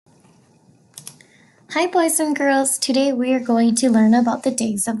Hi boys and girls, today we are going to learn about the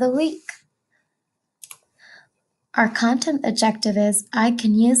days of the week. Our content objective is I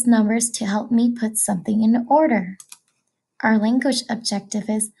can use numbers to help me put something in order. Our language objective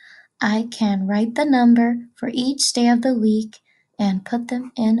is I can write the number for each day of the week and put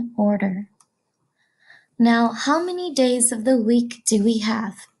them in order. Now, how many days of the week do we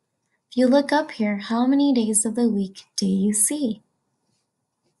have? If you look up here, how many days of the week do you see?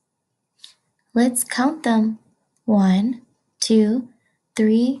 Let's count them. 1, 2,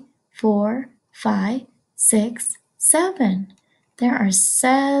 3, 4, 5, 6, 7. There are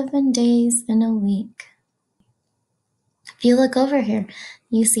 7 days in a week. If you look over here,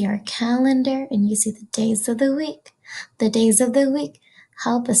 you see our calendar and you see the days of the week. The days of the week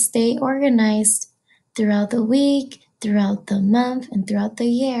help us stay organized throughout the week, throughout the month, and throughout the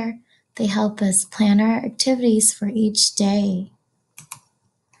year. They help us plan our activities for each day.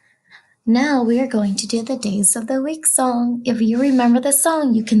 Now we are going to do the Days of the Week song. If you remember the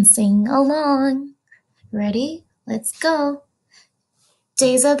song, you can sing along. Ready? Let's go.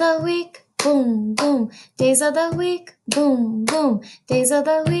 Days of the week, boom, boom. Days of the week, boom, boom. Days of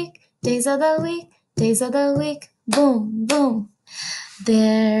the week, days of the week, days of the week, boom, boom.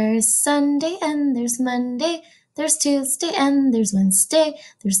 There's Sunday and there's Monday. There's Tuesday and there's Wednesday.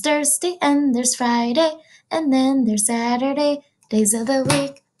 There's Thursday and there's Friday. And then there's Saturday. Days of the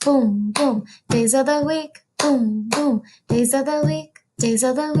week, boom, boom. Days of the week, boom, boom. Days of the week, days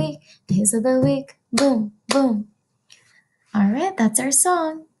of the week, days of the week, boom, boom. All right, that's our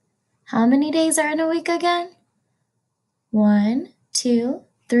song. How many days are in a week again? 1, 2,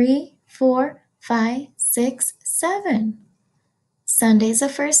 3, 4, 5, 6, 7. Sunday's the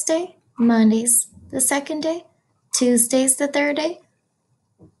first day, Monday's the second day, Tuesday's the third day,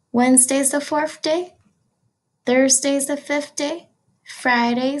 Wednesday's the fourth day, Thursday's the fifth day,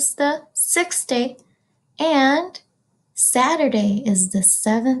 Friday's the sixth day, and Saturday is the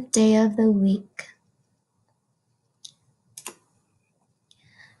seventh day of the week.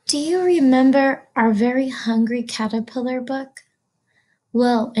 Do you remember our Very Hungry Caterpillar book?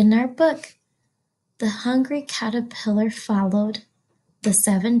 Well, in our book, the hungry caterpillar followed the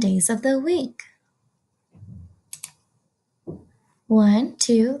 7 days of the week. 1,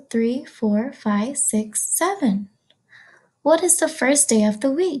 2, 3, 4, 5, 6, 7. What is the first day of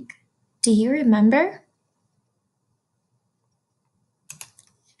the week? Do you remember?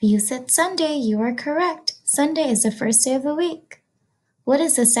 If you said Sunday, you are correct. Sunday is the first day of the week. What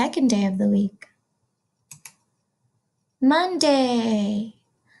is the second day of the week? Monday.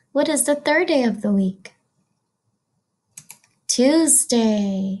 What is the third day of the week?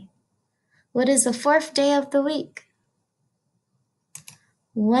 Tuesday. What is the fourth day of the week?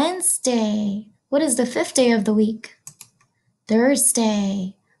 Wednesday. What is the fifth day of the week?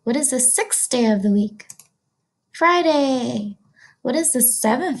 Thursday. What is the sixth day of the week? Friday. What is the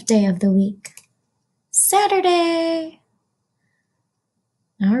seventh day of the week? Saturday.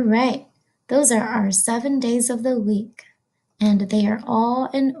 All right, those are our 7 days of the week, and they are all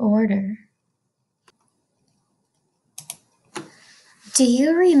in order. Do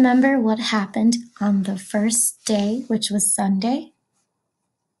you remember what happened on the first day, which was Sunday?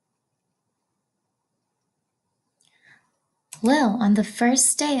 Well, on the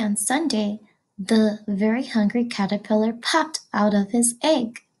first day, on Sunday, the very hungry caterpillar popped out of his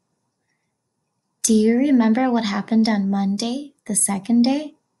egg. Do you remember what happened on Monday, the second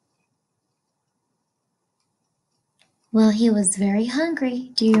day? Well, he was very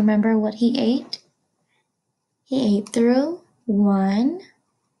hungry. Do you remember what he ate? He ate through 1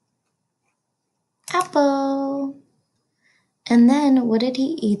 apple. And then what did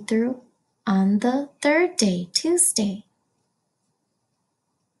he eat through on the third day, Tuesday?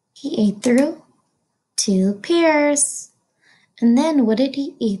 He ate through 2 pears. And then what did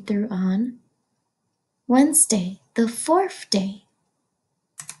he eat through on Wednesday, the fourth day?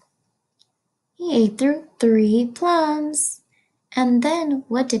 He ate through 3 plums. And then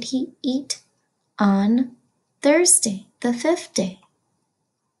what did he eat on Thursday, the fifth day?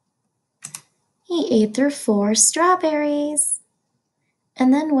 He ate through 4 strawberries.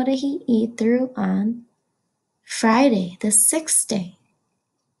 And then what did he eat through on Friday, the sixth day?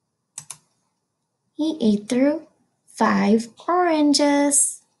 He ate through 5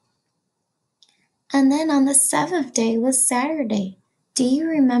 oranges. And then on the seventh day was Saturday. Do you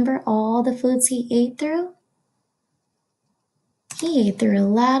remember all the foods he ate through? He ate through a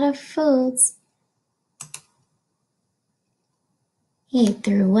lot of foods. He ate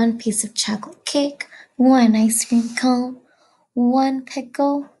through 1 piece of chocolate cake, 1 ice cream cone, 1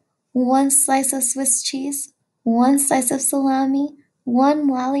 pickle, 1 slice of Swiss cheese, 1 slice of salami, 1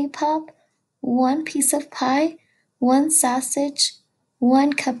 lollipop, 1 piece of pie, 1 sausage,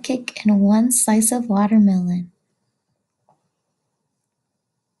 1 cupcake, and 1 slice of watermelon.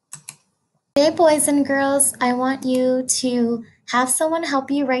 Today, boys and girls, I want you to have someone help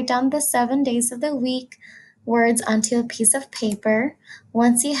you write down the 7 days of the week words onto a piece of paper.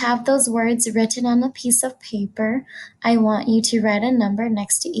 Once you have those words written on a piece of paper, I want you to write a number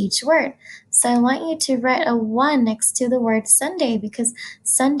next to each word. So I want you to write a 1 next to the word Sunday because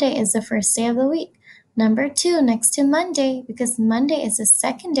Sunday is the first day of the week. Number 2 next to Monday because Monday is the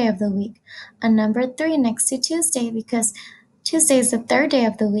second day of the week. A number 3 next to Tuesday because Tuesday is the third day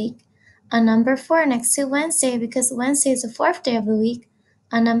of the week. A number 4 next to Wednesday because Wednesday is the fourth day of the week.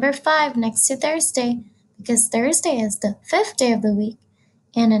 A number 5 next to Thursday because Thursday is the fifth day of the week.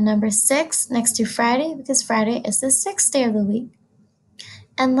 And a number 6 next to Friday because Friday is the sixth day of the week.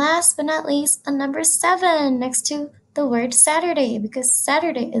 And last but not least, a number 7 next to the word Saturday because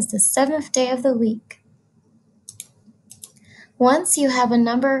Saturday is the seventh day of the week. Once you have a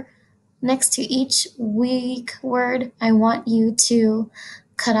number next to each week word, I want you to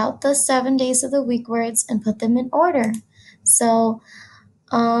cut out the 7 days of the week words and put them in order. So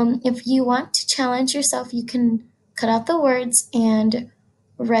if you want to challenge yourself, you can cut out the words and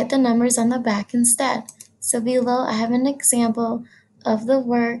write the numbers on the back instead. So below I have an example of the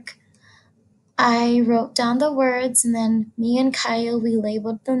work. I wrote down the words and then me and Kyle, we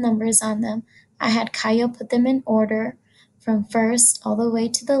labeled the numbers on them. I had Kyle put them in order from first all the way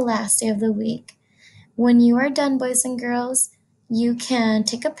to the last day of the week. When you are done, boys and girls, you can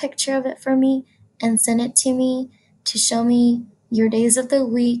take a picture of it for me and send it to me to show me your days of the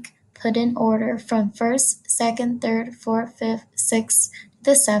week put in order from first, second, third, fourth, fifth, sixth,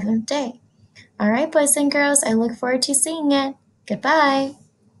 to the seventh day. All right, boys and girls, I look forward to seeing it. Goodbye.